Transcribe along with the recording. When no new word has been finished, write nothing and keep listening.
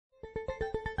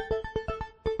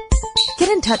Get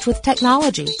in touch with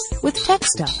technology with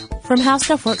TechStuff from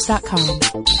HowStuffWorks.com.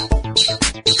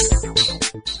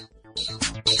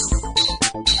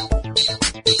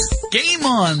 Game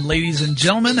on, ladies and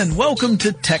gentlemen, and welcome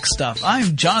to Tech Stuff.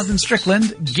 I'm Jonathan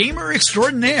Strickland, gamer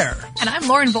extraordinaire. And I'm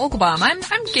Lauren Vogelbaum.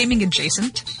 I'm gaming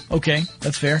adjacent. Okay,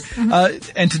 that's fair.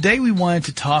 And today we wanted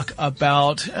to talk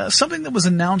about something that was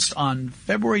announced on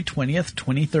February 20th,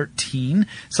 2013,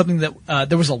 something that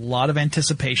there was a lot of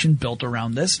anticipation built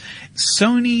around this.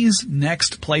 Sony's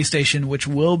next PlayStation, which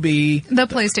will be... the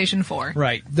PlayStation 4.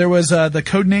 Right. There was the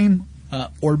codename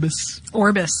Orbis.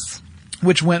 Orbis.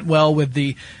 Which went well with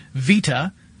the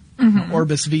Vita,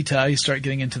 Orbis Vita. You start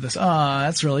getting into this,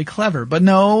 that's really clever. But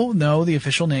no, the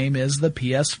official name is the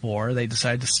PS4. They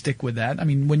decided to stick with that. I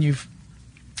mean, when you've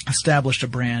established a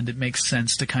brand, it makes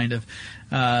sense to kind of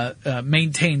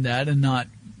maintain that and not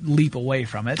leap away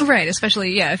from it. Right,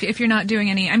 especially, if you're not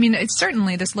doing any... I mean, it's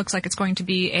certainly, this looks like it's going to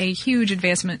be a huge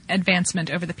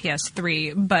advancement over the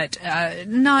PS3, but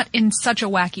not in such a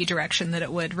wacky direction that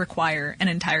it would require an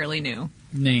entirely new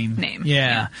name.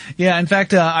 Yeah. In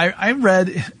fact, I read,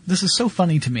 this is so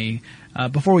funny to me,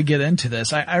 before we get into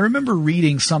this, I remember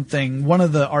reading something, one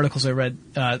of the articles I read,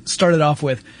 started off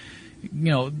with,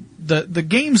 the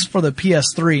games for the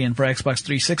PS3 and for Xbox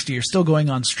 360 are still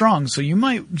going on strong, so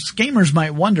gamers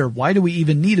might wonder, why do we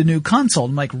even need a new console?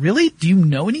 I'm like, really? Do you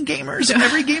know any gamers?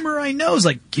 Every gamer I know is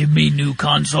like, give me new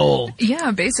console. Yeah,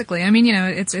 basically. I mean,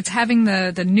 it's having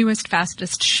the newest,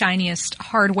 fastest, shiniest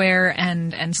hardware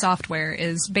and software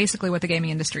is basically what the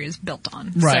gaming industry is built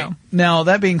on. Right. So. Now,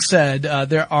 that being said,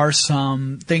 there are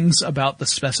some things about the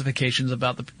specifications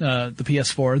about the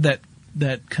PS4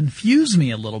 that confuse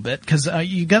me a little bit, because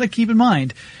you got to keep in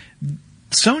mind,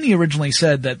 Sony originally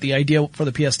said that the idea for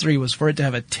the PS3 was for it to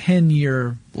have a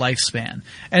 10-year lifespan,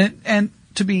 and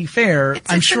to be fair,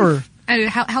 I'm sure.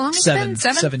 How long has it been?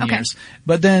 7 Okay. years.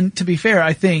 But then, to be fair,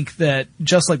 I think that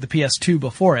just like the PS2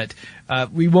 before it,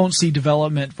 we won't see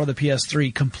development for the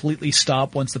PS3 completely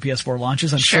stop once the PS4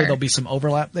 launches. I'm sure there'll be some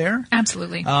overlap there.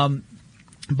 Absolutely.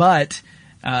 But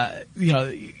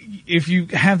if you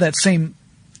have that same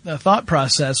thought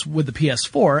process with the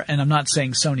PS4, and I'm not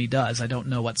saying Sony does. I don't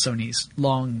know what Sony's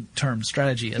long-term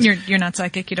strategy is. You're not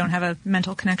psychic. You don't have a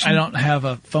mental connection. I don't have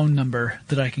a phone number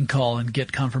that I can call and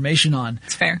get confirmation on.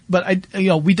 It's fair. But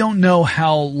we don't know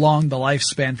how long the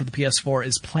lifespan for the PS4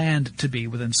 is planned to be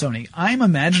within Sony. I'm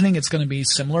imagining it's going to be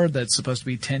similar. That's supposed to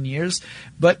be 10 years.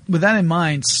 But with that in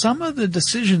mind, some of the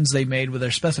decisions they made with their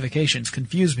specifications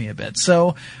confuse me a bit.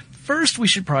 So first, we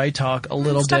should probably talk a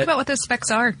little bit. Let's talk about what those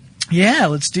specs are. Yeah,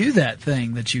 let's do that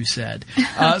thing that you said.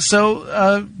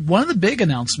 So one of the big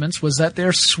announcements was that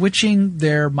they're switching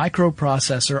their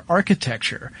microprocessor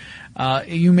architecture.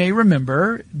 You may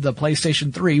remember the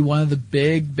PlayStation 3, one of the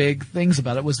big things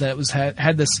about it was that it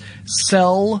had this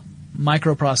cell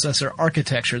microprocessor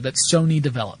architecture that Sony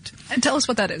developed. And tell us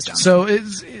what that is, John. So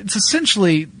it's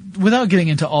essentially, without getting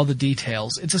into all the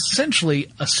details, it's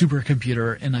essentially a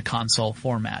supercomputer in a console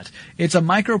format. It's a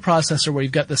microprocessor where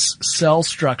you've got this cell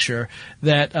structure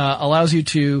that allows you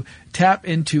to tap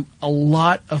into a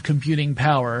lot of computing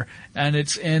power, and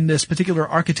it's in this particular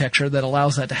architecture that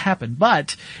allows that to happen.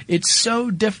 But it's so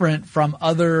different from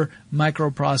other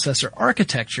microprocessor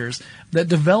architectures that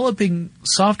developing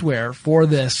software for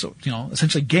this,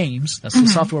 essentially games, that's the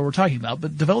software we're talking about,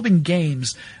 but developing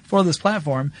games for this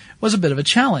platform was a bit of a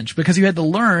challenge because you had to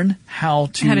learn how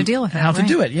to deal with it, how to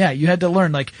do it. Yeah, you had to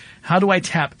learn, like, how do I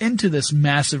tap into this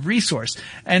massive resource?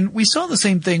 And we saw the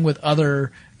same thing with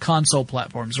other console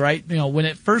platforms, right? When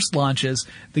it first launches,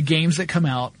 the games that come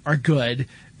out are good,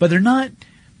 but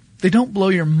they don't blow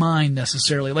your mind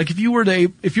necessarily. Like if you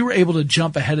were able to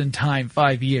jump ahead in time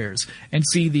 5 years and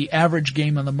see the average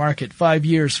game on the market 5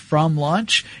 years from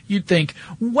launch, you'd think,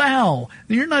 wow,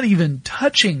 you're not even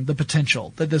touching the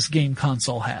potential that this game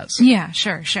console has. Yeah,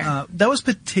 sure. That was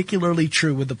particularly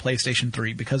true with the PlayStation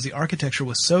 3 because the architecture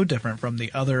was so different from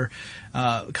the other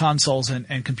consoles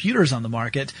and computers on the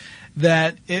market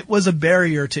that it was a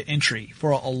barrier to entry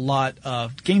for a lot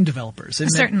of game developers.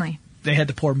 Certainly. They had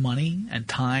to pour money and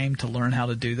time to learn how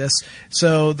to do this.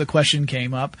 So the question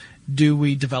came up, do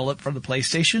we develop for the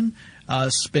PlayStation,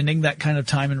 spending that kind of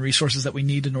time and resources that we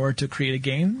need in order to create a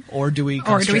game? Or do we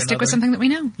stick with something that we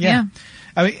know? Yeah.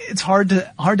 I mean, it's hard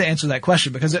to answer that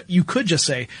question because you could just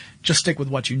say, just stick with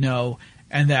what you know,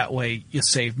 and that way you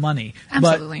save money.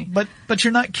 Absolutely. But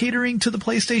you're not catering to the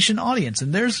PlayStation audience,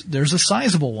 and there's a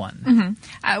sizable one.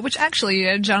 Which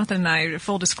actually, Jonathan and I,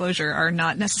 full disclosure, are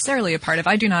not necessarily a part of.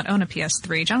 I do not own a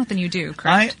PS3. Jonathan, you do,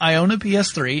 correct? I own a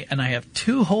PS3, and I have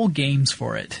 2 whole games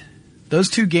for it. Those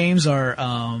 2 games are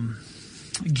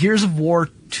Gears of War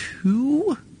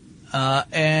 2,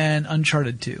 and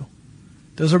Uncharted 2.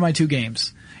 Those are my 2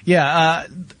 games. Yeah,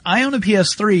 I own a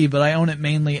PS3, but I own it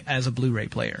mainly as a Blu-ray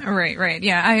player. Right.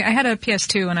 Yeah, I had a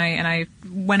PS2 and I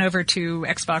went over to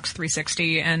Xbox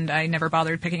 360 and I never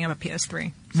bothered picking up a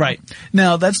PS3. So. Right.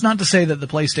 Now, that's not to say that the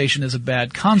PlayStation is a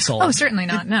bad console. Oh, certainly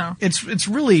not, no. It's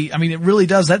really, I mean, it really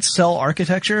does. That cell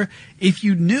architecture, if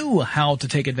you knew how to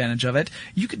take advantage of it,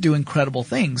 you could do incredible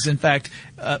things. In fact,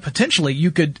 potentially you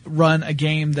could run a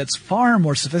game that's far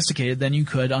more sophisticated than you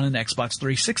could on an Xbox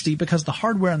 360 because the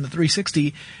hardware on the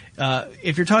 360,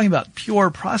 if you're talking about pure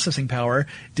processing power,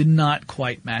 did not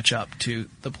quite match up to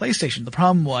the PlayStation. The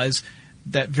problem was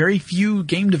that very few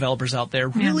game developers out there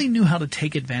really knew how to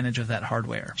take advantage of that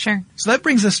hardware. Sure. So that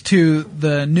brings us to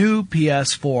the new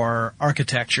PS4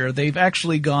 architecture. They've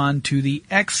actually gone to the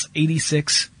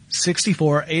x86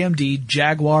 64 AMD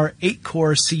Jaguar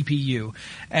 8-core CPU.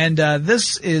 And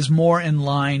this is more in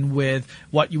line with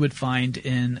what you would find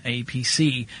in a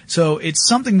PC. So it's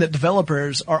something that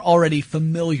developers are already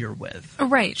familiar with.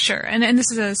 Right, sure. And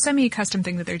this is a semi-custom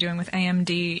thing that they're doing with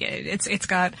AMD. It's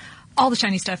got all the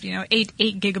shiny stuff, 8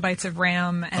 gigabytes of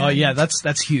RAM. And oh yeah,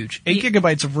 that's huge. 8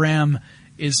 gigabytes of RAM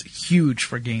is huge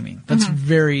for gaming. That's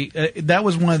that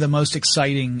was one of the most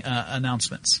exciting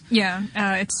announcements. Yeah,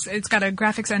 it's got a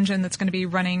graphics engine that's going to be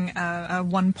running a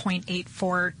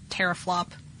 1.84 teraflop.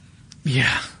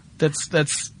 Yeah,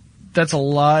 that's a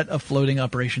lot of floating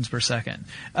operations per second.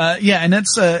 And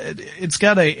it's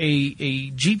got a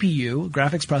GPU,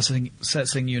 graphics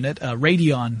processing unit, a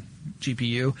Radeon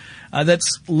GPU,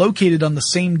 that's located on the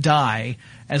same die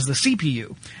as the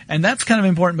CPU. And that's kind of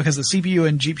important because the CPU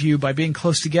and GPU, by being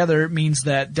close together, means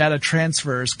that data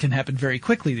transfers can happen very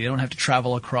quickly. They don't have to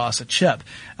travel across a chip.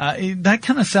 That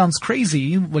kind of sounds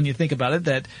crazy when you think about it,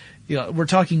 that we're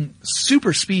talking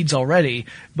super speeds already,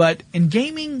 but in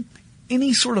gaming,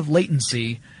 any sort of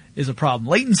latency is a problem.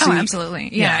 Latency. Oh, absolutely.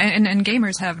 Yeah. And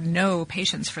gamers have no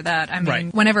patience for that. I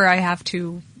mean, whenever I have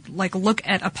to look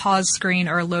at a pause screen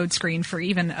or a load screen for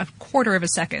even a quarter of a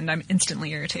second, I'm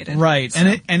instantly irritated. Right.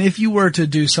 So. And if you were to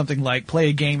do something like play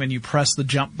a game and you press the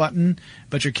jump button,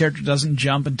 but your character doesn't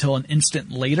jump until an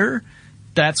instant later,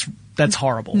 that's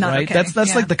horrible, Not right? okay.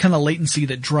 That's like the kind of latency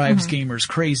that drives gamers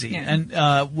crazy. Yeah.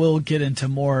 And we'll get into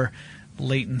more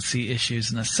latency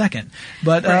issues in a second.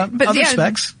 But other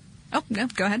specs. Oh, no,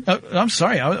 go ahead. Oh, I'm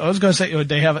sorry. I was going to say it's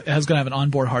going to have an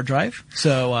onboard hard drive,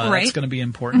 so that's going to be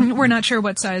important. We're not sure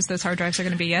what size those hard drives are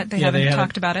going to be yet. They haven't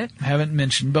talked about it. Haven't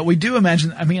mentioned, but we do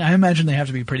imagine. I imagine they have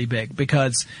to be pretty big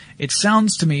because it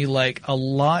sounds to me like a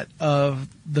lot of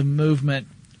the movement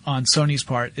on Sony's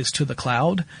part is to the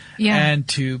cloud and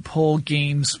to pull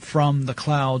games from the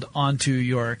cloud onto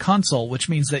your console, which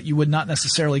means that you would not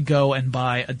necessarily go and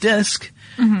buy a disc.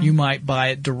 You might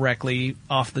buy it directly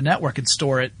off the network and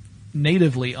store it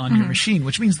natively on your machine,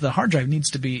 which means the hard drive needs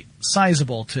to be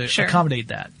sizable to accommodate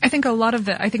that. I think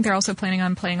I think they're also planning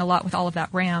on playing a lot with all of that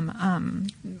RAM,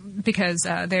 because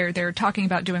they're talking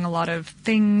about doing a lot of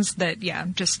things that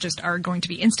just are going to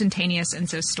be instantaneous and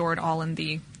so stored all in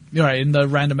the in the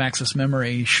random access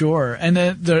memory, sure. And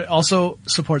there also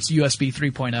supports USB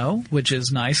 3.0, which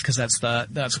is nice because that's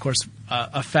of course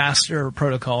a faster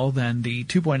protocol than the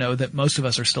 2.0 that most of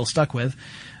us are still stuck with.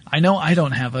 I know I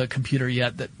don't have a computer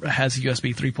yet that has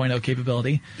USB 3.0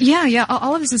 capability. Yeah.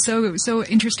 All of this is so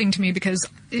interesting to me because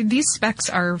these specs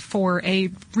are for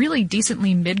a really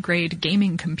decently mid-grade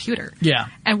gaming computer. Yeah.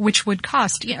 Which would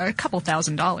cost a couple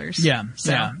 $1,000s.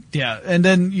 Yeah. And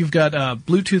then you've got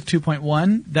Bluetooth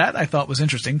 2.1. That I thought was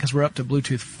interesting because we're up to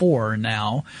Bluetooth 4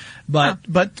 now. But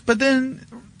then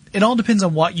it all depends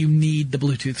on what you need the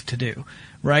Bluetooth to do,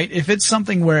 right? If it's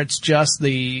something where it's just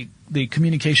the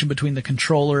communication between the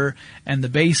controller and the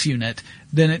base unit,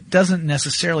 then it doesn't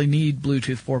necessarily need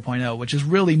Bluetooth 4.0, which is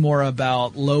really more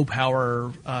about low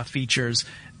power features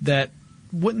that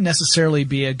wouldn't necessarily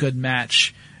be a good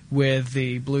match with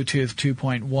the Bluetooth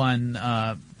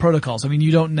 2.1 protocols. I mean,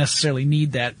 you don't necessarily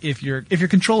need that if your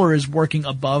controller is working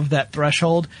above that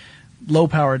threshold. Low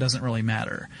power doesn't really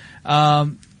matter.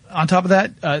 On top of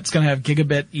that, it's going to have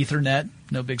gigabit Ethernet.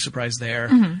 No big surprise there.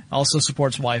 Also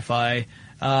supports Wi-Fi.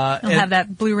 It'll have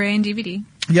that Blu-ray and DVD.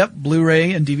 Yep,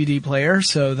 Blu-ray and DVD player.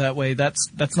 So that way, that's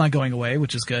not going away,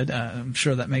 which is good. I'm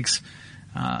sure that makes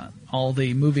all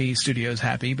the movie studios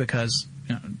happy because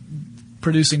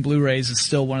producing Blu-rays is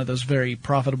still one of those very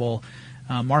profitable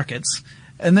markets.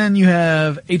 And then you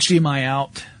have HDMI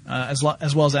out, as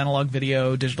well as analog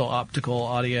video, digital optical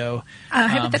audio.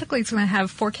 Hypothetically, it's going to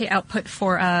have 4K output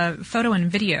for photo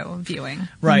and video viewing.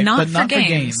 Right, not but for not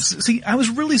games. for games. See, I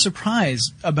was really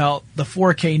surprised about the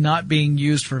 4K not being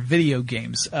used for video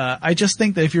games. I just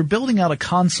think that if you're building out a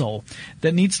console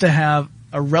that needs to have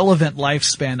a relevant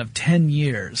lifespan of 10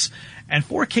 years, and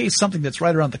 4K is something that's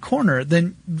right around the corner,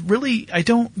 then really,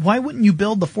 why wouldn't you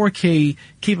build the 4K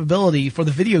capability for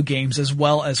the video games as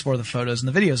well as for the photos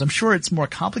and the videos? I'm sure it's more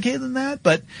complicated than that,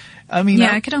 but I mean...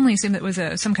 Yeah, I could only assume that it was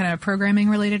some kind of programming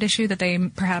related issue that they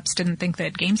perhaps didn't think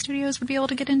that game studios would be able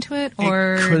to get into it,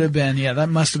 or... It could have been, yeah, that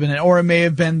must have been it. Or it may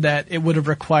have been that it would have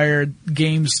required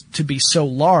games to be so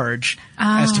large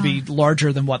as to be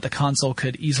larger than what the console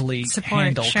could easily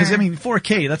handle. Because, sure. I mean,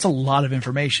 4K, that's a lot of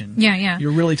information. Yeah.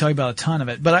 You're really talking about a ton of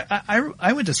it. But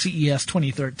I went to CES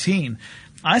 2013.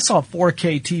 I saw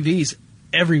 4K TVs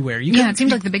everywhere. It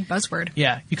seemed like the big buzzword.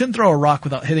 Yeah, you couldn't throw a rock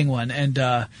without hitting one.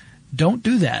 And don't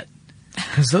do that,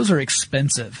 because those are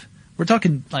expensive. We're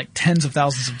talking like tens of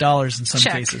thousands of dollars in some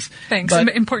cases. Thanks. But,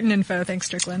 important info. Thanks,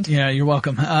 Strickland. Yeah, you're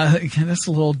welcome. That's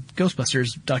a little Ghostbusters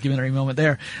documentary moment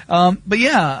there. But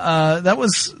yeah, that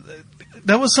was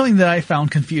something that I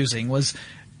found confusing, was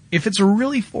if it's a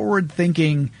really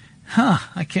forward-thinking,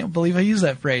 I can't believe I used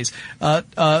that phrase,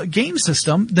 game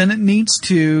system, then it needs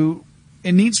to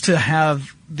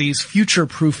have these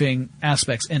future-proofing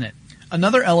aspects in it.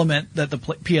 Another element that the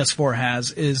PS4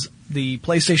 has is the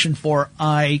PlayStation 4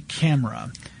 Eye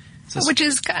camera. Which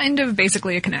is kind of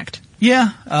basically a Kinect.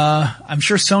 Yeah, I'm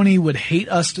sure Sony would hate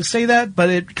us to say that, but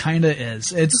it kind of is.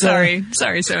 Sorry,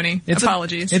 Sony.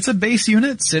 Apologies. It's a base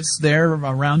unit, sits there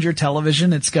around your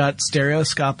television. It's got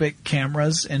stereoscopic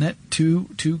cameras in it, two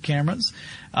cameras.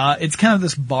 It's kind of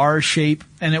this bar shape,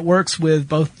 and it works with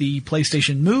both the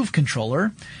PlayStation Move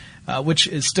controller, which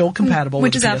is still compatible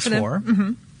with the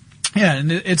PS4. Yeah,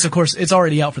 and it's of course it's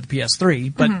already out for the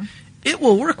PS3, but it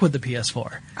will work with the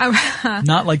PS4.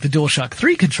 Not like the DualShock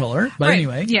 3 controller, but right.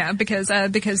 Anyway. Yeah, because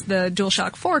the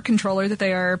DualShock 4 controller that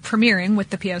they are premiering with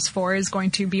the PS4 is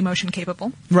going to be motion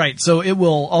capable. Right, so it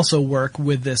will also work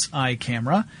with this Eye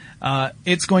camera.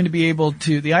 It's going to be able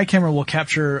to, the Eye camera will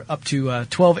capture up to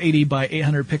 1280 by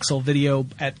 800 pixel video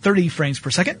at 30 frames per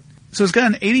second. So it's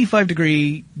got an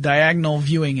 85-degree diagonal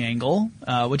viewing angle,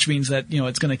 which means that,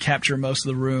 it's going to capture most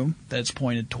of the room that it's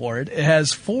pointed toward. It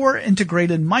has 4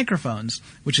 integrated microphones,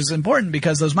 which is important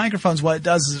because those microphones, what it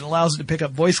does is it allows it to pick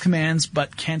up voice commands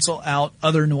but cancel out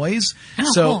other noise.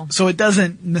 Cool. So it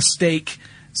doesn't mistake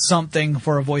something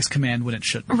for a voice command when it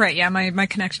shouldn't. Right, yeah, my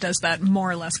Kinect does that more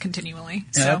or less continually.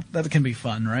 Yeah, that can be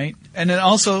fun, right? And it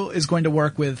also is going to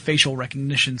work with facial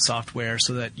recognition software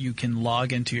so that you can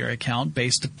log into your account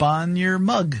based upon your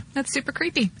mug. That's super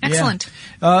creepy. Excellent.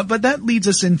 Yeah. But that leads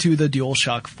us into the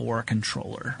DualShock 4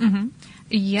 controller.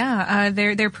 Yeah,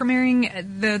 they're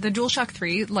premiering the DualShock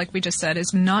 3, like we just said,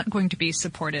 is not going to be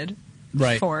supported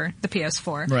for the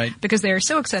PS4. Right. Because they are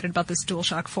so excited about this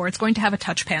DualShock 4. It's going to have a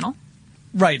touch panel.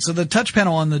 Right, so the touch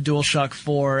panel on the DualShock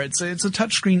 4, it's a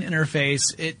touchscreen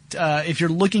interface. If you're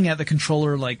looking at the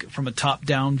controller like from a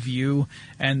top-down view,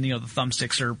 and the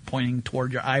thumbsticks are pointing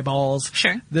toward your eyeballs,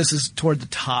 sure, this is toward the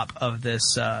top of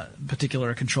this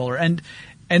particular controller, and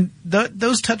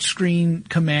those touchscreen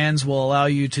commands will allow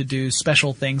you to do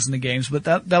special things in the games, but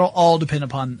that'll all depend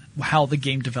upon how the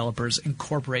game developers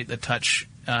incorporate the touch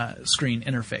screen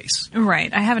interface.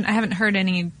 Right. I haven't heard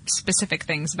any specific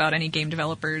things about any game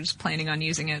developers planning on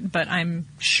using it, but I'm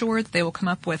sure that they will come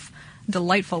up with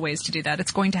delightful ways to do that.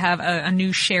 It's going to have a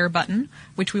new share button,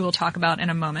 which we will talk about in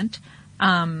a moment.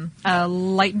 A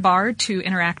light bar to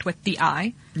interact with the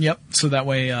Eye. Yep. So that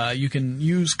way you can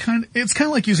use it's kind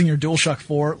of like using your DualShock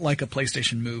 4 like a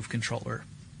PlayStation Move controller.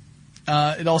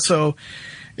 It also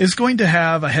is going to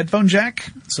have a headphone jack,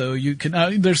 so you can.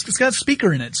 It's got a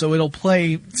speaker in it, so it'll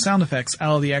play sound effects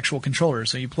out of the actual controller.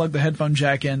 So you plug the headphone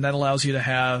jack in, that allows you to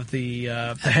have the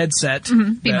headset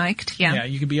be mic'd. Yeah,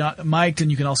 you can be mic'd,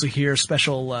 and you can also hear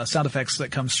special sound effects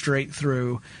that come straight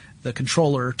through the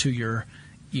controller to your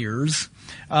ears.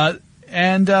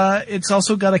 And it's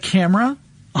also got a camera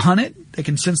on it that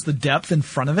can sense the depth in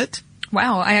front of it.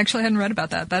 Wow, I actually hadn't read about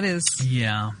that. That is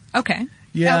okay.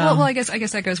 Yeah. Well, I guess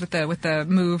that goes with the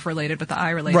Move related, with the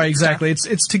Eye related. Right, exactly.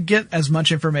 Stuff. It's to get as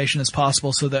much information as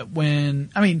possible so that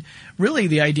really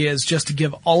the idea is just to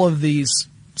give all of these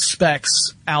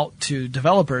specs out to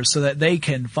developers so that they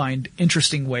can find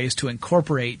interesting ways to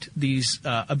incorporate these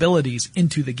abilities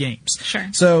into the games. Sure.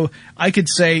 So I could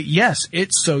say, yes,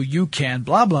 it's so you can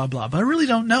blah, blah, blah, but I really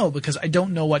don't know because I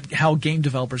don't know how game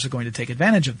developers are going to take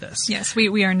advantage of this. Yes,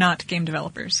 we are not game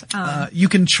developers. You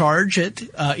can charge it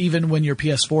even when your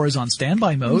PS4 is on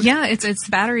standby mode. Yeah, its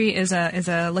battery is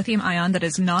a lithium ion that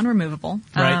is non-removable.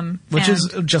 Right, which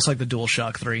is just like the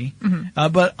DualShock 3.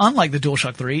 But unlike the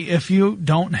DualShock 3, if you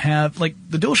don't have, like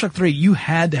the DualShock 3, you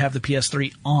had to have the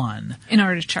PS3 on in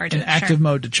order to charge it. In active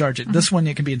mode to charge it. This one,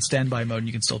 it can be in standby mode and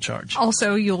you can still charge.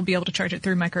 Also, you'll be able to charge it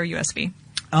through micro USB.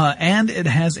 And it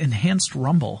has enhanced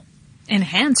rumble.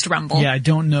 Enhanced rumble? Yeah, I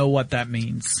don't know what that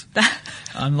means.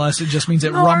 Unless it just means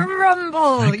it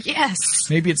rumble, yes.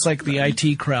 Maybe it's like the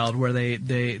IT crowd where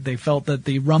they felt that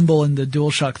the rumble in the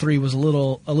DualShock 3 was a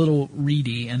little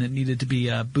reedy and it needed to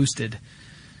be boosted.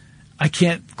 I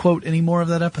can't quote any more of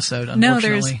that episode, unfortunately. No,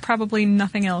 there's probably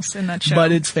nothing else in that show.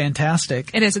 But it's fantastic.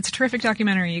 It is. It's a terrific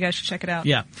documentary. You guys should check it out.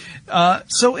 Yeah.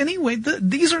 So anyway,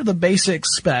 these are the basic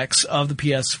specs of the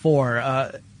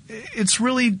PS4. It's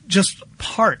really just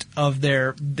part of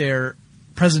their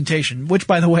presentation, which,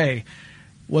 by the way,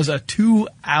 was a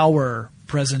 2-hour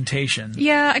presentation.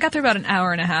 Yeah, I got through about an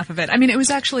hour and a half of it. I mean, it was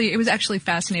actually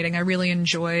fascinating. I really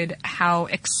enjoyed how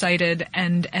excited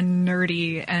and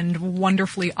nerdy and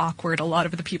wonderfully awkward a lot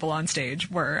of the people on stage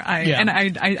were.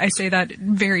 I say that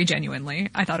very genuinely.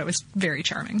 I thought it was very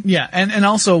charming. Yeah, and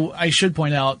also I should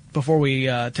point out before we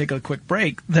take a quick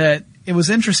break that it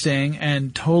was interesting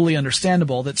and totally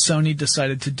understandable that Sony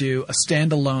decided to do a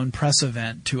standalone press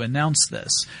event to announce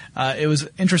this. It was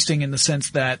interesting in the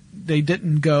sense that they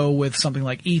didn't go with something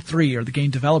like E3 or the Game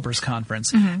Developers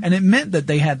Conference, and it meant that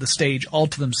they had the stage all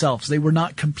to themselves. They were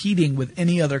not competing with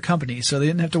any other company, so they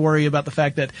didn't have to worry about the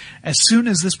fact that as soon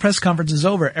as this press conference is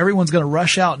over, everyone's going to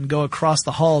rush out and go across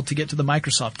the hall to get to the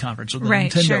Microsoft conference or the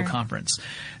Nintendo conference.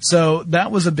 So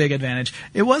that was a big advantage.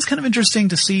 It was kind of interesting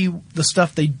to see the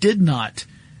stuff they did not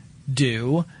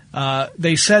do.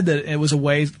 They said that it was a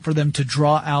way for them to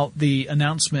draw out the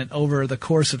announcement over the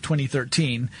course of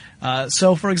 2013.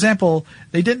 So, for example,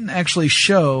 they didn't actually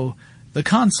show the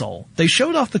console. They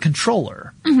showed off the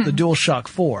controller, the DualShock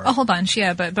 4. Oh, hold on.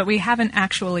 Yeah, but we haven't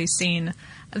actually seen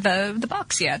the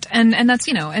box yet. And that's,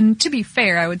 and to be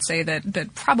fair, I would say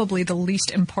that probably the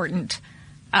least important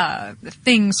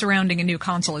thing surrounding a new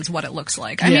console is what it looks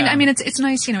like. I mean, it's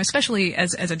nice, especially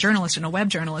as a journalist and a web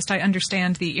journalist, I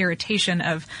understand the irritation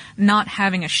of not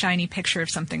having a shiny picture of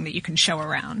something that you can show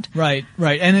around. Right.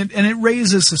 And it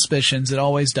raises suspicions. It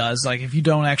always does. Like, if you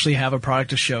don't actually have a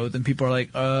product to show, then people are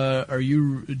like, do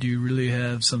you really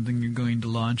have something you're going to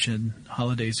launch in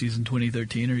holiday season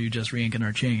 2013, or are you just re-inking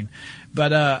our chain?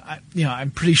 But,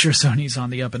 I'm pretty sure Sony's on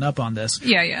the up and up on this.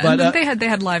 Yeah. But, they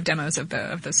had live demos of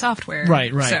the software.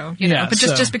 Right. So, but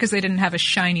just because they didn't have a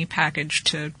shiny package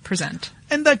to present.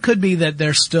 And that could be that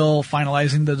they're still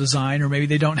finalizing the design, or maybe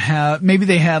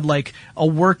they had like a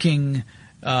working,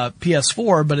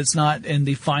 PS4, but it's not in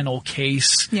the final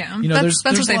case. Yeah. That's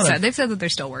what they've said. They've said that they're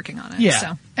still working on it. Yeah.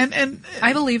 So. And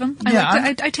I believe them.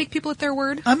 I take people at their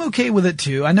word. I'm okay with it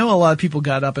too. I know a lot of people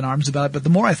got up in arms about it, but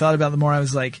the more I thought about it, the more I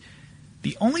was like,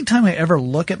 the only time I ever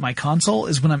look at my console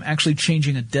is when I'm actually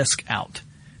changing a disc out.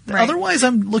 Right. Otherwise,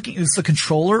 I'm looking, it's the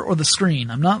controller or the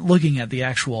screen. I'm not looking at the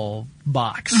actual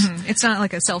box. It's not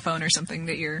like a cell phone or something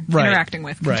that you're interacting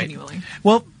with continually. Right.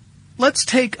 Well, let's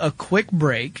take a quick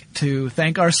break to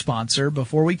thank our sponsor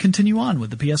before we continue on with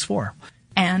the PS4.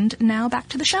 And now back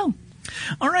to the show.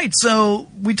 All right, so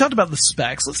we talked about the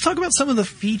specs. Let's talk about some of the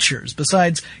features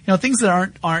besides, things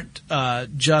that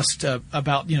aren't just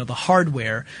about, the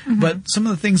hardware, but some of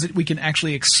the things that we can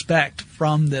actually expect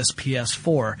from this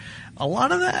PS4. A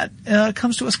lot of that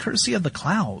comes to us courtesy of the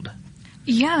cloud.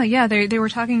 Yeah. They were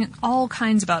talking all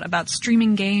kinds about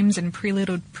streaming games and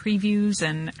preloaded previews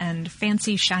and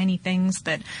fancy shiny things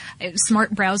that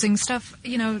smart browsing stuff.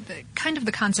 Kind of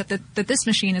the concept that this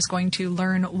machine is going to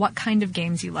learn what kind of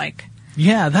games you like.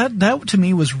 Yeah, that to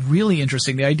me was really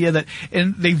interesting. The idea that,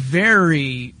 and they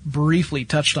very briefly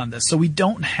touched on this, so we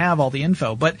don't have all the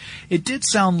info, but it did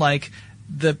sound like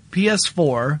the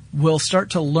PS4 will start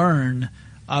to learn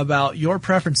about your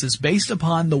preferences based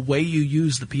upon the way you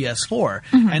use the PS4,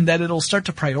 and that it'll start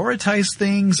to prioritize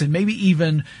things and maybe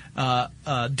even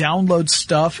download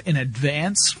stuff in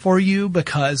advance for you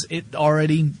because it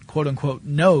already, quote unquote,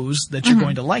 knows that you're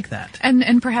going to like that.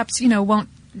 And perhaps, won't,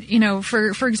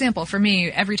 for example, for me,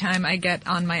 every time I get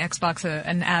on my Xbox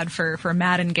an ad for a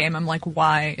Madden game, I'm like,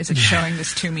 why is it showing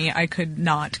this to me? I could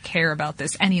not care about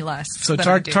this any less. So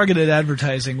targeted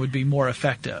advertising would be more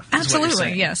effective.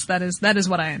 Absolutely, yes. That is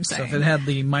what I am saying. So if it had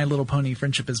the My Little Pony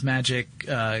Friendship is Magic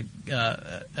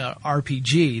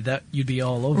RPG, that you'd be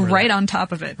all over right that. On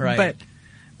top of it. Right. But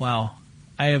wow,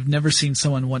 I have never seen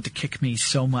someone want to kick me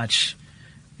so much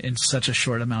in such a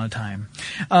short amount of time.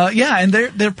 And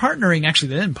they're partnering. Actually,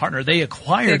 they didn't partner. They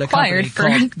acquired a company for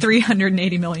called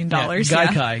 $380 million.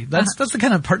 Gaikai. That's the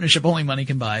kind of partnership only money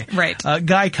can buy. Right.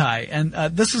 Gaikai. And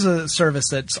this is a service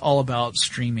that's all about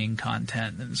streaming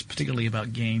content, and it's particularly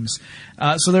about games.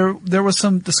 So there was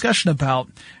some discussion about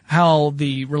how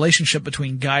the relationship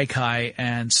between Gaikai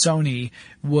and Sony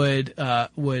would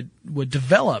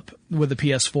develop with the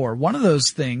PS4. One of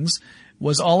those things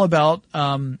was all about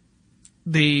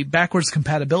the backwards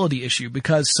compatibility issue,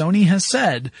 because Sony has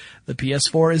said the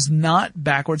PS4 is not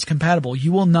backwards compatible.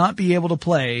 You will not be able to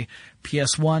play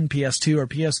PS1, PS2, or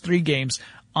PS3 games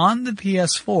on the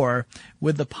PS4,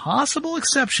 with the possible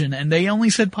exception, and they only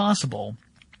said possible,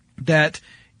 that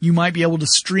you might be able to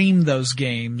stream those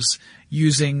games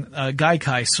using a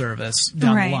Gaikai service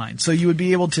down the line. So you would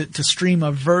be able to stream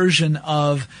a version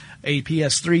of a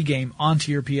PS3 game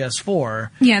onto your PS4.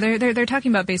 Yeah, they're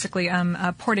talking about basically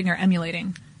porting or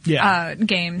emulating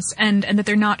games, and that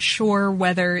they're not sure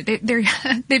whether they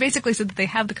basically said that they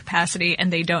have the capacity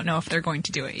and they don't know if they're going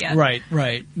to do it yet.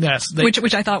 Right. Yes.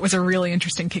 Which I thought was a really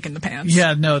interesting kick in the pants.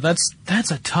 Yeah, no, that's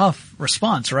a tough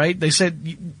response, right? They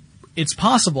said it's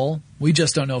possible, we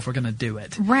just don't know if we're going to do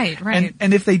it. Right.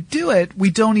 And if they do it, we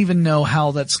don't even know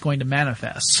how that's going to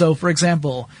manifest. So, for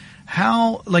example,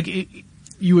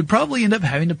 you would probably end up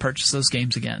having to purchase those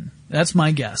games again. That's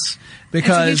my guess.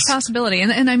 Because it's a huge possibility.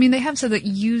 And I mean, they have said that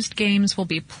used games will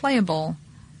be playable,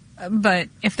 but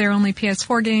if they're only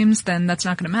PS4 games, then that's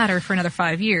not going to matter for another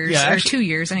 5 years, or 2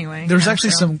 years anyway. There's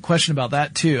actually some question about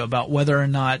that too, about whether or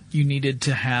not you needed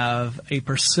to have a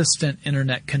persistent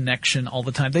internet connection all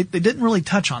the time. They didn't really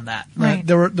touch on that. Right.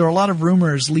 There were a lot of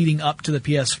rumors leading up to the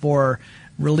PS4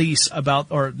 release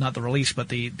or not the release, but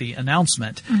the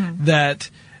announcement that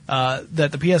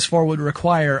the PS4 would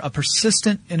require a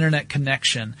persistent internet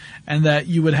connection, and that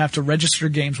you would have to register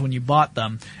games when you bought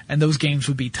them, and those games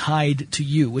would be tied to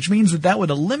you, which means that would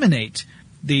eliminate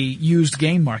the used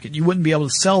game market. You wouldn't be able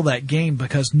to sell that game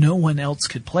because no one else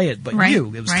could play it but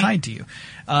you. It was tied to you.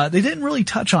 They didn't really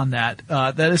touch on that.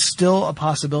 That is still a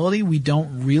possibility. We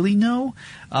don't really know.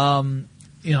 I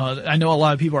know a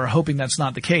lot of people are hoping that's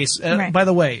not the case. By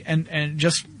the way, and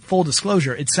just full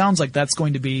disclosure, it sounds like that's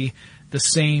going to be the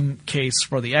same case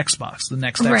for the Xbox, the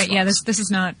next Xbox. Right, yeah, this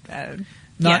is not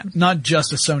not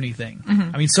just a Sony thing.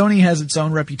 I mean, Sony has its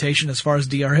own reputation as far as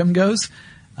DRM goes.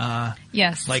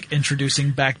 Yes. Like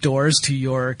introducing backdoors to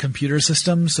your computer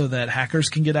system so that hackers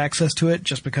can get access to it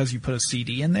just because you put a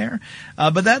CD in there.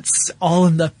 But that's all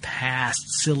in the past,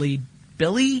 silly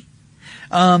Billy.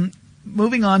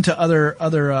 Moving on to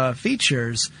other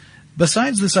features,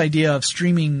 besides this idea of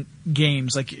streaming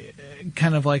games, like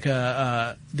kind of like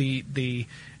the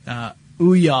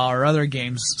Ouya or other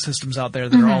games systems out there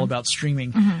that are all about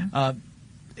streaming.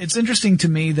 It's interesting to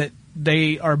me that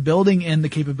they are building in the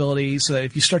capability so that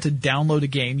if you start to download a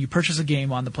game, you purchase a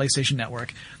game on the PlayStation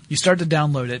Network, you start to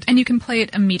download it, and you can play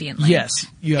it immediately. Yes,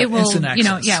 you have instant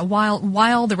access.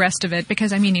 While the rest of it,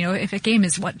 because I mean, if a game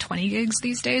is 20 gigs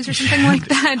these days or something like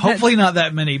that. Hopefully not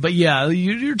that many, but yeah,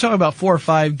 you're talking about 4 or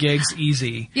 5 gigs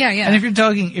easy. Yeah. And if you're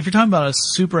talking about a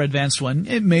super advanced one,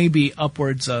 it may be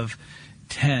upwards of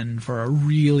 10 for a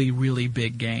really, really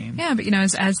big game. Yeah, but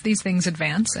as these things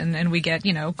advance and we get,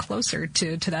 closer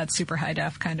to that super high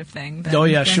def kind of thing.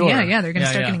 Then, sure. Yeah, they're going to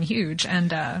start getting huge. And,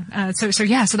 so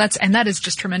that is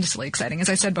just tremendously exciting. As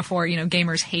I said before,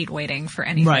 gamers hate waiting for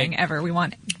anything ever. We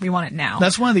want it now.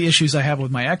 That's one of the issues I have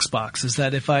with my Xbox, is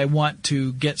that if I want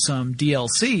to get some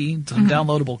DLC, some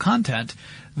downloadable content,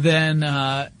 then,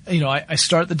 I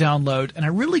start the download and I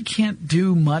really can't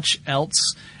do much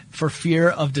else for fear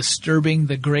of disturbing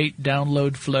the great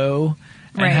download flow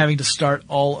and having to start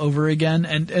all over again.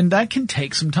 And that can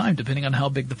take some time depending on how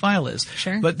big the file is.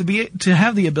 Sure. But to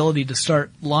have the ability to start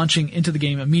launching into the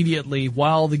game immediately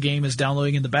while the game is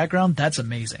downloading in the background, that's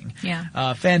amazing.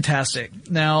 Yeah. Fantastic.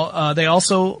 Now, they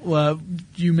also,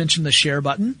 you mentioned the share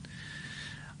button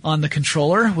on the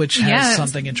controller, which has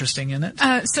something interesting in it.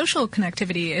 Social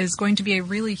connectivity is going to be a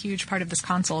really huge part of this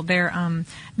console.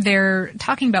 They're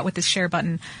talking about with this share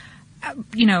button,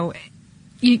 you know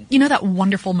that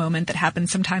wonderful moment that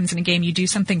happens sometimes in a game. You do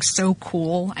something so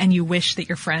cool and you wish that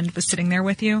your friend was sitting there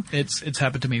with you. It's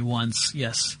happened to me once.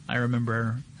 Yes, I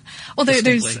remember. Well,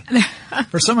 there's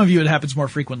for some of you it happens more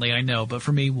frequently, I know, but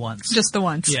for me once. Just the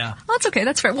once. Yeah. Well, that's okay.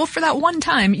 That's fair. Well, for that one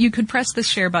time, you could press this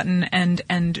share button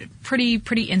and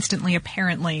pretty instantly,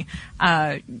 apparently,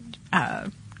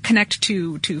 connect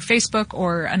to Facebook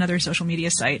or another social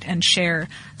media site and share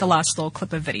the last little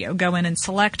clip of video. Go in and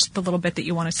select the little bit that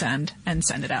you want to send and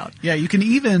send it out. Yeah, you can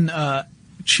even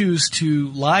choose to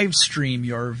live stream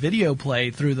your video play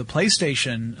through the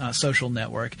PlayStation social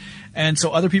network. And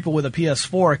so other people with a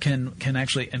PS4 can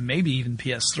actually, and maybe even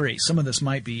PS3, some of this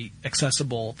might be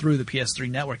accessible through the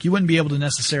PS3 network. You wouldn't be able to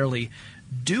necessarily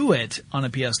do it on a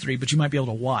PS3, but you might be able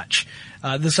to watch.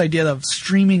 This idea of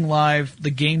streaming live the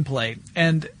gameplay.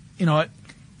 And,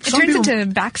 It turns into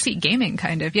backseat gaming,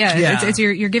 kind of. Yeah. It's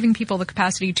you're giving people the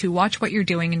capacity to watch what you're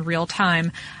doing in real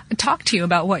time, talk to you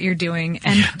about what you're doing,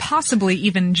 and possibly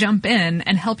even jump in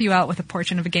and help you out with a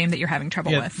portion of a game that you're having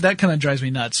trouble with. That kind of drives me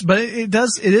nuts. But it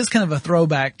is kind of a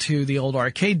throwback to the old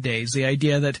arcade days. The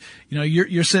idea that,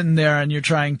 you're sitting there and you're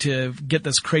trying to get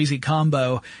this crazy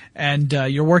combo, and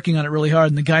you're working on it really hard,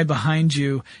 and the guy behind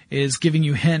you is giving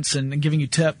you hints and giving you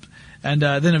tips. And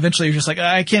then eventually you're just like,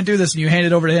 I can't do this, and you hand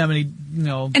it over to him,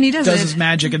 and he does his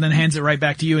magic, and then hands it right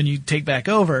back to you, and you take back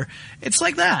over. It's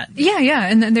like that. Yeah,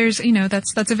 and then there's,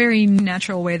 that's a very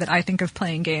natural way that I think of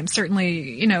playing games.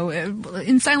 Certainly,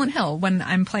 in Silent Hill, when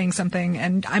I'm playing something,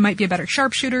 and I might be a better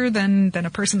sharpshooter than a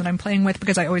person that I'm playing with,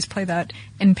 because I always play that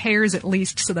in pairs at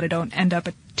least, so that I don't end up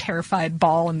a terrified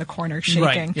ball in the corner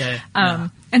shaking.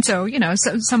 Right. And so,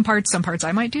 some parts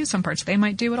I might do, some parts they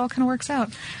might do. It all kind of works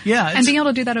out. Yeah. And being able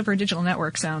to do that over a digital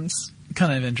network sounds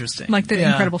kind of interesting. Like the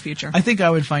incredible future. I think I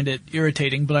would find it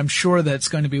irritating, but I'm sure that's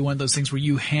going to be one of those things where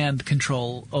you hand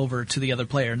control over to the other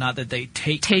player, not that they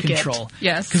take control. It.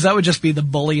 Yes. Because that would just be the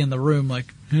bully in the room, like,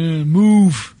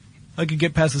 move. I could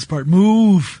get past this part.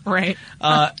 Move. Right.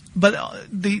 But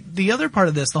the other part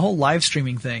of this, the whole live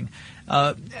streaming thing,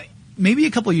 maybe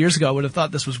a couple of years ago I would have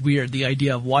thought this was weird, the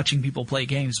idea of watching people play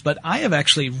games, but I have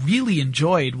actually really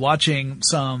enjoyed watching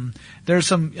there's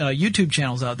some YouTube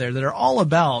channels out there that are all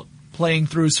about playing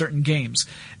through certain games.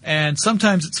 And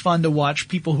sometimes it's fun to watch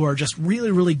people who are just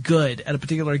really, really good at a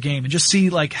particular game and just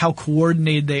see like how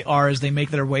coordinated they are as they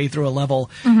make their way through a level,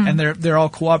 and they're all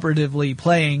cooperatively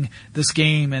playing this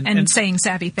game and saying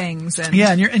savvy things. And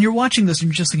you're watching this and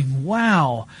you're just thinking,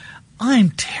 wow, I'm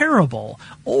terrible.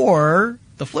 Or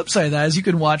the flip side of that is you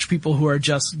can watch people who are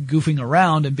just goofing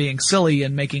around and being silly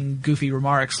and making goofy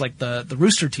remarks, like the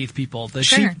Rooster Teeth people, the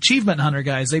Achievement Hunter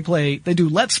guys. They do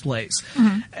Let's Plays,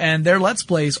 and their Let's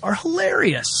Plays are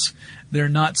hilarious. They're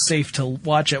not safe to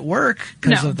watch at work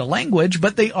because of the language,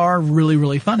 but they are really,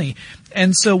 really funny.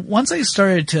 And so once I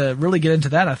started to really get into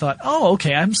that, I thought, oh,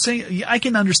 okay, I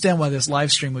can understand why this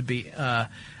live stream would be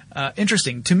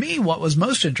interesting. To me, what was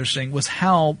most interesting was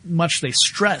how much they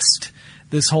stressed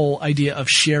this whole idea of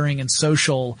sharing and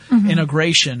social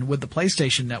integration with the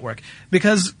PlayStation Network.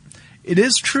 Because it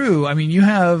is true, I mean, you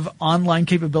have online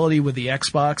capability with the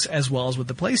Xbox as well as with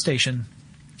the PlayStation.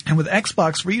 And with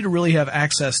Xbox, for you to really have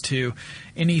access to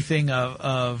anything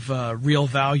of real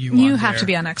value, you have to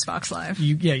be on Xbox Live.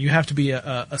 You have to be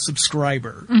a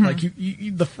subscriber. Like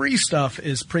the free stuff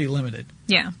is pretty limited.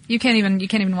 Yeah, you can't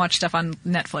even watch stuff on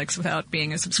Netflix without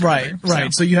being a subscriber.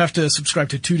 Right. So you have to subscribe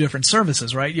to two different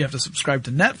services, right? You have to subscribe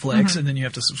to Netflix, and then you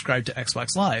have to subscribe to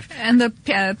Xbox Live. And the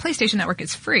PlayStation Network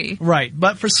is free. Right,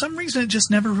 but for some reason it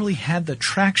just never really had the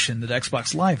traction that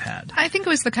Xbox Live had. I think it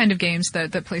was the kind of games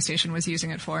that PlayStation was using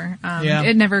it for.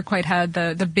 It never quite had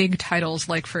the big titles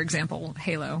like, for example,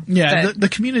 Halo. Yeah, the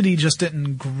community just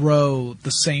didn't grow the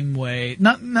same way.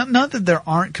 Not that there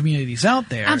aren't communities out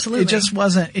there. Absolutely.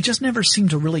 It just never seemed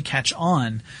to really catch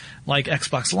on like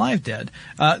Xbox Live did.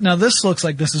 Now this looks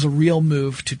like this is a real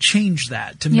move to change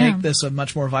that, to make this a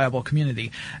much more viable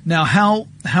community. Now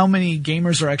how many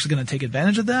gamers are actually going to take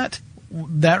advantage of that?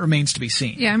 That remains to be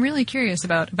seen. Yeah, I'm really curious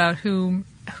about who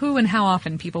and how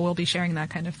often people will be sharing that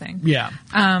kind of thing. Yeah.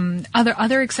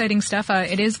 Other exciting stuff,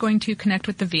 it is going to connect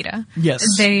with the Vita. Yes.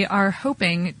 They are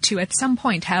hoping to at some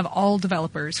point have all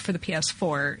developers for the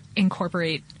PS4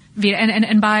 incorporate Vita.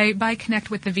 And by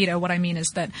connect with the Vita, what I mean is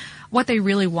that what they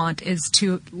really want is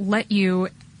to let you,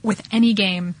 with any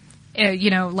game,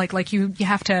 like you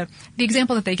have to, the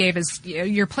example that they gave is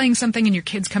you're playing something and your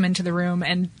kids come into the room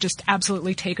and just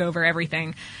absolutely take over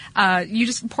everything. You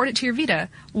just port it to your Vita,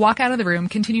 walk out of the room,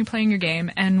 continue playing your game,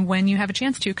 and when you have a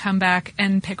chance to, come back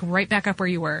and pick right back up where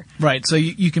you were. Right, so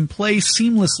you can play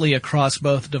seamlessly across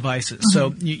both devices.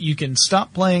 So you can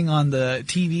stop playing on the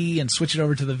TV and switch it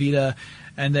over to the Vita.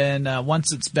 And then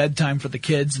once it's bedtime for the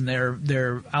kids and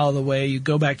they're out of the way, you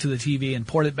go back to the TV and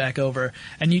port it back over,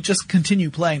 and you just continue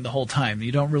playing the whole time.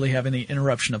 You don't really have any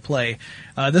interruption of play.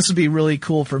 This would be really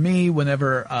cool for me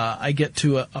whenever I get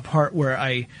to a part where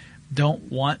I don't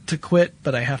want to quit,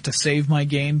 but I have to save my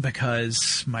game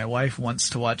because my wife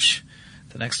wants to watch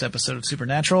the next episode of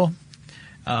Supernatural.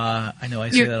 I know I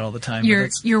say that all the time.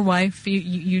 Your wife,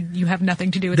 you have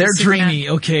nothing to do with They're dreamy,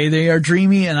 okay? They are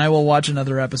dreamy, and I will watch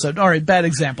another episode. All right, bad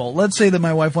example. Let's say that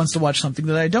my wife wants to watch something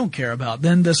that I don't care about.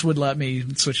 Then this would let me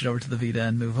switch it over to the Vita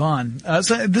and move on.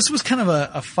 So this was kind of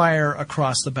a fire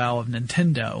across the bow of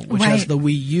Nintendo, which has the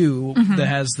Wii U that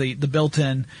has the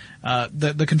built-in,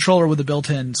 the controller with the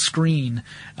built-in screen.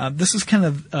 This is kind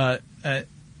of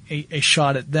a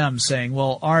shot at them saying,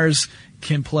 well, ours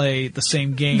can play the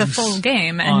same games. The full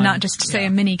game, and not just, say, a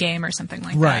mini game or something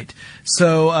like that. Right.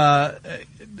 So,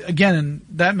 again,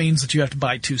 that means that you have to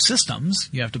buy two systems.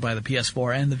 You have to buy the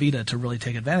PS4 and the Vita to really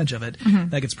take advantage of it.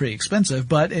 That gets pretty expensive,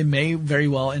 but it may very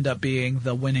well end up being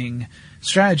the winning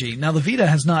strategy. Now, the Vita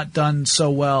has not done so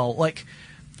well. Like,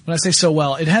 when I say so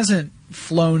well, it hasn't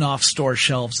flown off store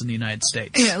shelves in the United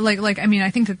States. Yeah, I mean, I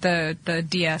think that the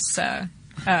DS,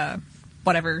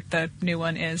 whatever the new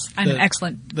one is, I'm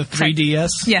excellent. The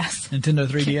 3DS? Yes. Nintendo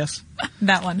 3DS?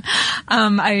 That one.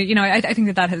 I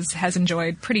think that has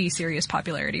enjoyed pretty serious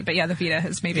popularity, but yeah, the Vita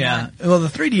has maybe not. Well, the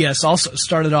 3DS also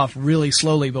started off really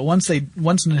slowly, but once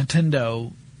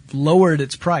Nintendo lowered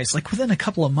its price, like within a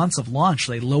couple of months of launch,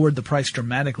 they lowered the price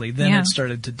dramatically. Then it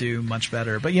started to do much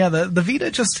better. But yeah, the Vita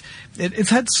it's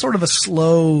had sort of a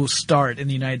slow start in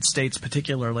the United States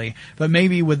particularly, but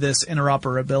maybe with this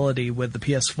interoperability with the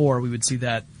PS4, we would see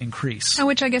that increase.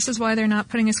 Which I guess is why they're not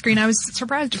putting a screen. I was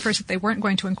surprised at first that they weren't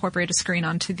going to incorporate a screen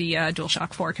onto the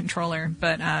DualShock 4 controller,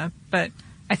 but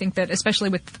I think that especially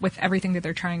with everything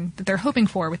that they're hoping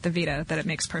for with the Vita, that it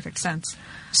makes perfect sense.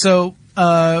 So,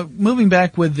 moving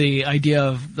back with the idea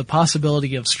of the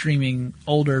possibility of streaming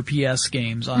older PS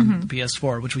games on the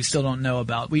PS4, which we still don't know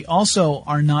about, we also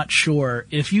are not sure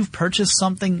if you've purchased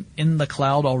something in the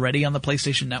cloud already on the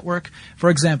PlayStation Network. For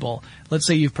example, let's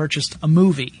say you've purchased a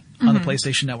movie on the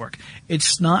PlayStation Network.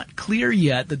 It's not clear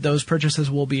yet that those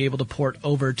purchases will be able to port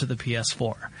over to the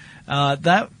PS4.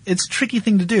 It's a tricky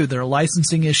thing to do. There are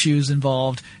licensing issues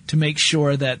involved to make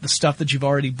sure that the stuff that you've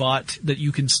already bought, that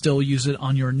you can still use it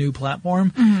on your new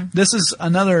platform. This is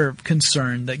another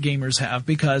concern that gamers have,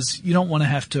 because you don't want to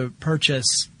have to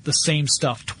purchase the same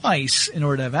stuff twice in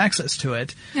order to have access to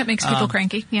it. It makes people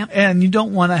cranky. Yeah. And you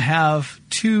don't want to have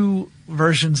two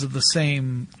versions of the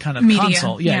same kind of media.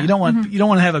 console. Yeah, you don't want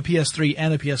to have a PS3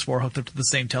 and a PS4 hooked up to the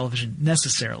same television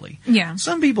necessarily. Yeah.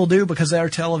 Some people do, because their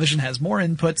television has more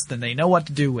inputs than they know what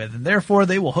to do with, and therefore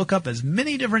they will hook up as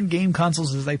many different game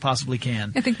consoles as they possibly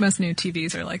can. I think most new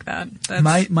TVs are like that.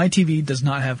 My TV does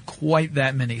not have quite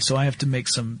that many, so I have to make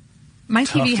some My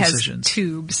tough TV decisions. has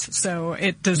tubes, so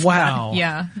it does Wow. not.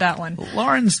 Yeah, that one.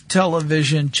 Lauren's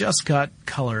television just got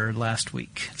color last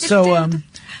week.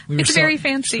 It's very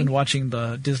fancy. Been watching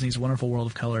the Disney's Wonderful World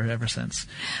of Color ever since.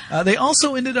 They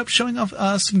also ended up showing off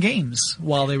some games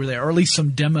while they were there, or at least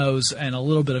some demos and a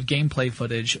little bit of gameplay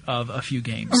footage of a few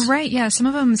games. Right, yeah. Some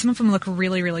of them look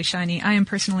really, really shiny. I am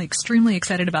personally extremely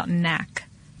excited about Knack.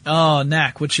 Oh,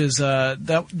 Knack, which is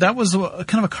that was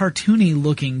kind of a cartoony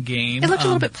looking game. It looked a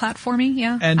little bit platformy,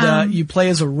 yeah. And you play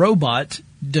as a robot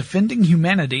defending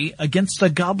humanity against a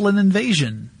goblin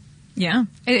invasion. Yeah,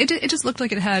 it just looked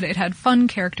like it had fun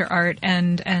character art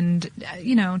and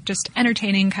just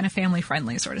entertaining, kind of family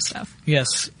friendly sort of stuff.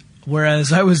 Yes.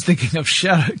 Whereas I was thinking of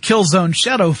Killzone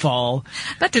Shadowfall.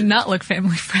 That did not look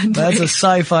family friendly. That's a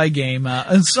sci-fi game.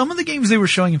 And some of the games they were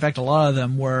showing, in fact, a lot of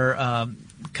them were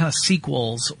kind of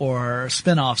sequels or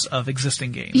spin-offs of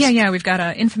existing games. Yeah. We've got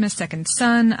Infamous Second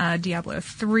Son, Diablo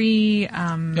 3.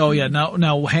 Oh, yeah.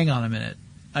 Now, hang on a minute.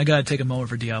 I gotta take a moment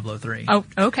for Diablo 3. Oh,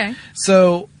 okay.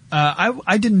 So,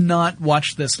 I did not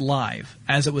watch this live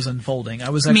as it was unfolding. I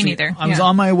was Me neither. I was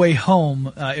on my way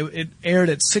home. It aired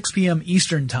at 6 p.m.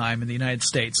 Eastern time in the United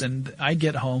States, and I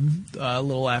get home a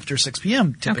little after 6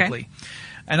 p.m. typically. Okay.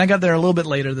 And I got there a little bit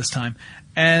later this time.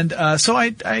 And so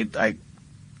I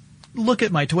look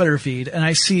at my Twitter feed, and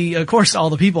I see, of course, all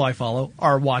the people I follow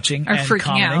are watching and freaking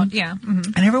commenting. Out. Yeah.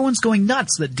 Mm-hmm. And everyone's going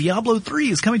nuts that Diablo 3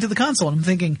 is coming to the console. And I'm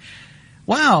thinking,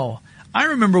 wow, I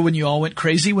remember when you all went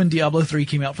crazy when Diablo 3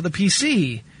 came out for the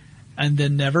PC, and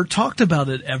then never talked about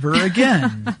it ever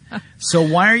again. So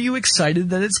why are you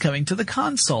excited that it's coming to the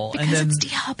console? Because and then, it's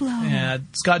Diablo. Yeah,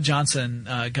 Scott Johnson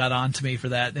got on to me for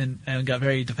that and got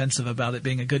very defensive about it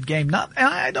being a good game. And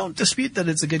I don't dispute that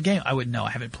it's a good game. I wouldn't know.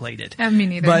 I haven't played it. Me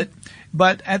neither.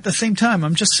 But at the same time,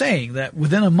 I'm just saying that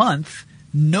within a month,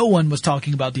 no one was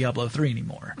talking about Diablo 3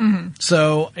 anymore. Mm-hmm.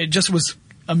 So it just was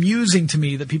amusing to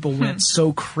me that people went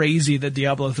so crazy that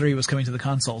Diablo 3 was coming to the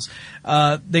consoles.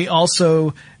 They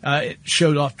also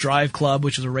showed off Drive Club,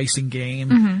 which is a racing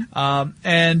game,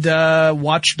 and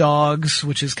Watch Dogs,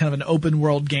 which is kind of an open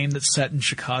world game that's set in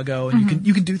Chicago, and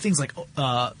you can do things like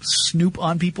snoop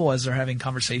on people as they're having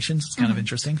conversations. It's kind of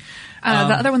interesting. The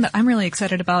other one that I'm really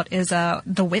excited about is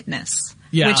The Witness.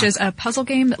 Yeah. Which is a puzzle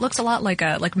game that looks a lot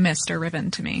like Myst or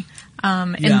Riven to me.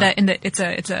 In that it's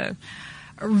a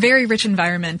very rich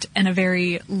environment and a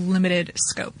very limited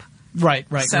scope. Right.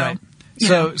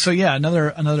 So yeah,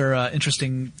 another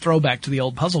interesting throwback to the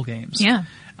old puzzle games. Yeah.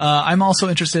 I'm also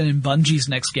interested in Bungie's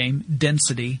next game,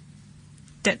 Density.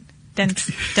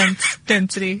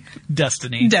 Density.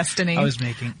 Destiny. I was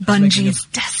making Bungie's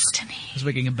Destiny. I was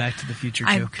making a Back to the Future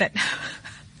joke.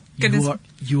 Goodness.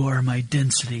 You are my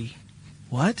density.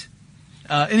 What?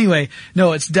 Anyway,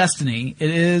 no, it's Destiny. It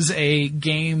is a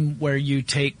game where you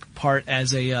take part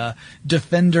as a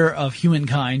defender of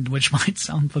humankind, which might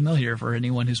sound familiar for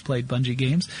anyone who's played Bungie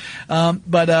games.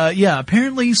 But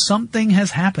apparently something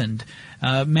has happened.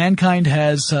 Mankind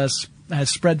has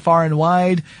spread far and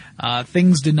wide.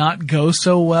 Things did not go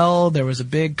so well. There was a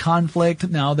big conflict.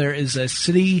 Now there is a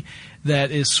city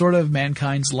that is sort of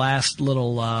mankind's last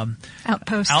little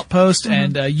outpost,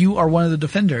 and you are one of the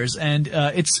defenders. And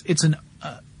it's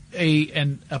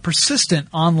a persistent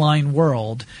online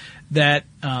world that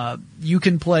you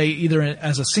can play either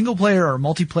as a single player or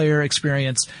multiplayer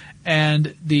experience.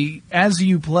 And as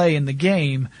you play in the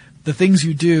game, the things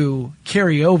you do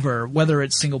carry over, whether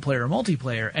it's single player or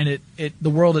multiplayer, and the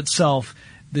world itself,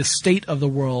 the state of the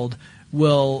world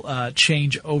will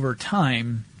change over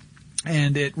time,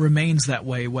 and it remains that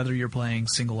way whether you're playing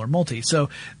single or multi. So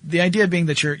the idea being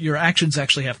that your actions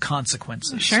actually have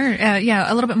consequences. Sure, a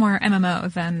little bit more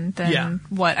MMO than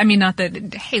what I mean. Not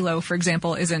that Halo, for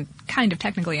example, isn't kind of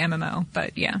technically MMO,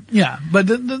 but yeah. Yeah, but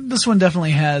this one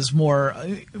definitely has more.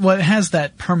 Well, it has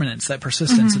that permanence, that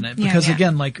persistence in it. Because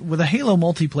again, like with a Halo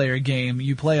multiplayer game,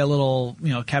 you play a little,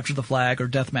 capture the flag or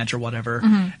deathmatch or whatever,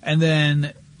 and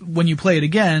then when you play it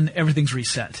again, everything's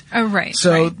reset. Oh, right.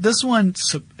 So this one,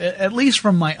 at least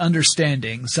from my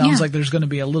understanding, sounds like there's going to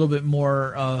be a little bit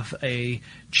more of a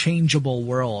changeable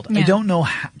world. I don't know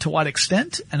to what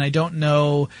extent, and I don't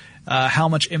know how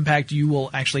much impact you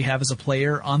will actually have as a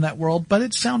player on that world, but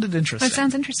it sounded interesting. It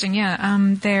sounds interesting, yeah.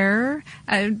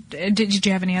 Did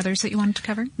you have any others that you wanted to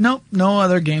cover? Nope, no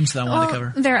other games that I wanted to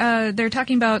cover. They're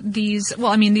talking about these,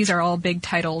 these are all big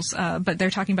titles, but they're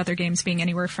talking about their games being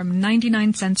anywhere from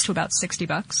 99 cents to about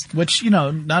 $60. Which,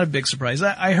 not a big surprise.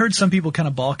 I heard some people kind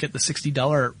of balk at the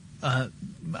 $60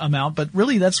 amount, but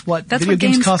really that's what video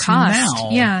games cost now.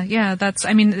 Yeah, that's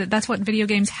what video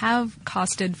games have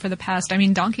costed for the past. I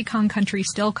mean, Donkey Kong Country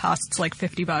still costs like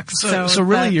 $50. So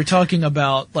really you're talking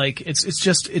about like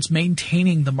it's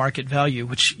maintaining the market value,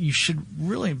 which you should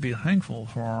really be thankful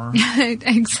for.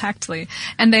 Exactly.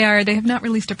 And they have not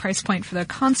released a price point for the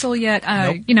console yet.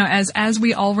 Nope. As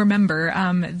we all remember,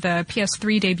 the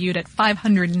PS3 debuted at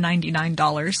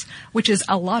 $599, which is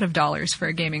a lot of dollars for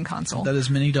a gaming console. That is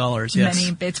many dollars, yes.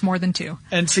 It's more than two.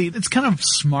 And see, it's kind of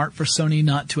smart for Sony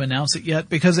not to announce it yet,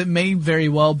 because it may very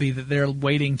well be that they're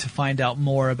waiting to find out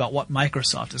more about what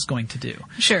Microsoft is going to do.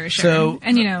 Sure. So,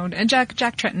 and Jack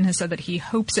Tretton has said that he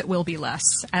hopes it will be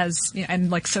less,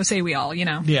 and like so say we all,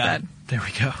 Yeah, there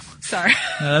we go. Sorry.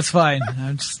 No, that's fine.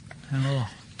 I'm just a little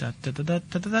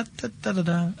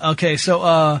Okay,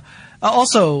 so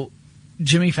also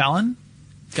Jimmy Fallon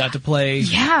got to play a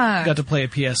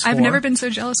PS4. I've never been so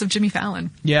jealous of Jimmy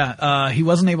Fallon. Yeah, he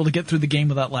wasn't able to get through the game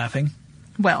without laughing.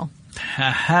 Well.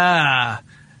 Ha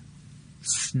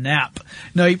snap.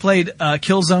 No, he played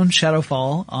Killzone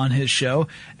Shadowfall on his show,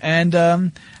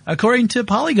 and according to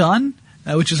Polygon,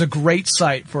 which is a great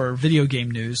site for video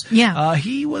game news,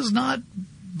 he was not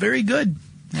very good.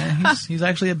 He's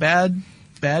actually a bad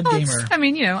gamer. I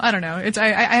mean, I don't know.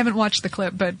 I haven't watched the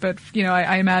clip, but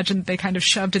I imagine they kind of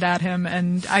shoved it at him,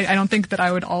 and I don't think that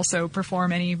I would also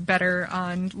perform any better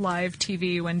on live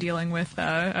TV when dealing with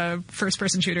a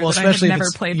first-person shooter that I have never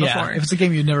played before. If it's a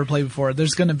game you've never played before,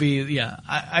 there's going to be,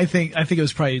 I think it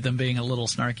was probably them being a little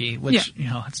snarky, which,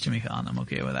 it's Jimmy Fallon. I'm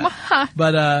okay with that.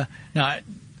 But, no, I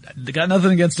got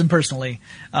nothing against him personally.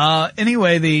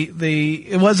 Anyway,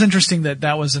 it was interesting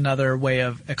that was another way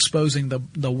of exposing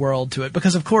the world to it,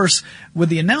 because of course with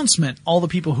the announcement, all the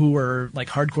people who were like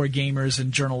hardcore gamers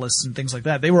and journalists and things like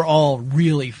that, they were all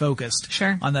really focused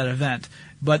on that event.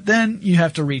 But then you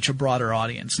have to reach a broader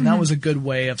audience, and that was a good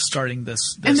way of starting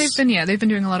this. And they've been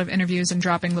doing a lot of interviews and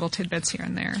dropping little tidbits here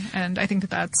and there, and I think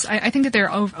I think that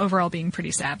they're overall being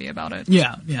pretty savvy about it.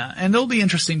 Yeah, and it'll be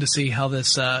interesting to see how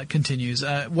this continues,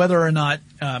 whether or not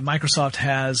Microsoft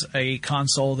has a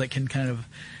console that can kind of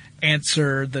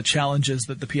answer the challenges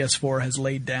that the PS4 has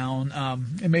laid down.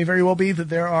 It may very well be that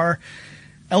there are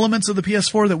elements of the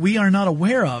PS4 that we are not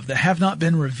aware of, that have not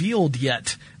been revealed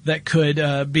yet, that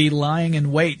could be lying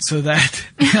in wait so that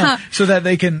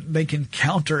they can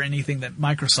counter anything that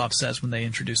Microsoft says when they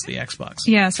introduce the Xbox.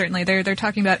 Yeah, certainly. They're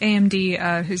talking about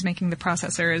AMD, who's making the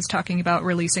processor, is talking about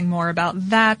releasing more about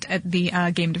that at the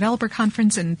Game Developer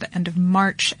Conference in the end of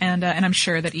March, and I'm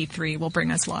sure that E3 will bring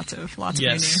us lots of new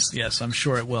news. Yes, I'm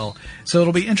sure it will. So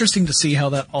it'll be interesting to see how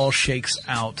that all shakes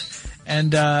out.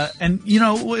 And you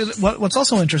know, what's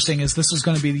also interesting is this is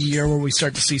going to be the year where we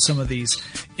start to see some of these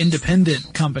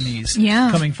independent companies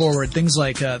coming forward. Things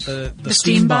like the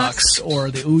Steam Box or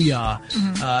the Ouya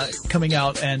coming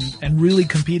out and really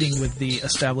competing with the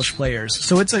established players.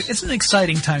 So it's an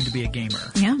exciting time to be a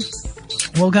gamer. Yeah.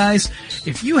 Well, guys,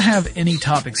 if you have any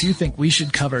topics you think we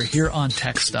should cover here on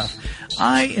Tech Stuff,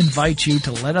 I invite you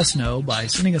to let us know by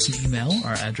sending us an email.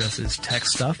 Our address is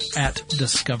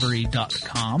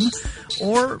techstuff@discovery.com,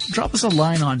 or drop us a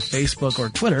line on Facebook or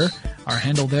Twitter. Our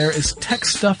handle there is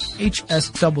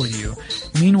TechStuffHSW.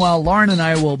 Meanwhile, Lauren and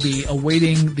I will be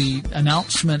awaiting the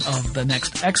announcement of the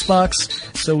next Xbox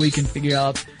so we can figure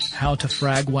out how to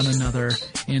frag one another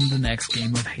in the next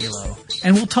game of Halo.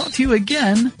 And we'll talk to you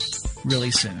again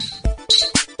really soon.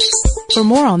 For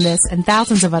more on this and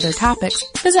thousands of other topics,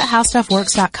 visit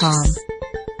HowStuffWorks.com.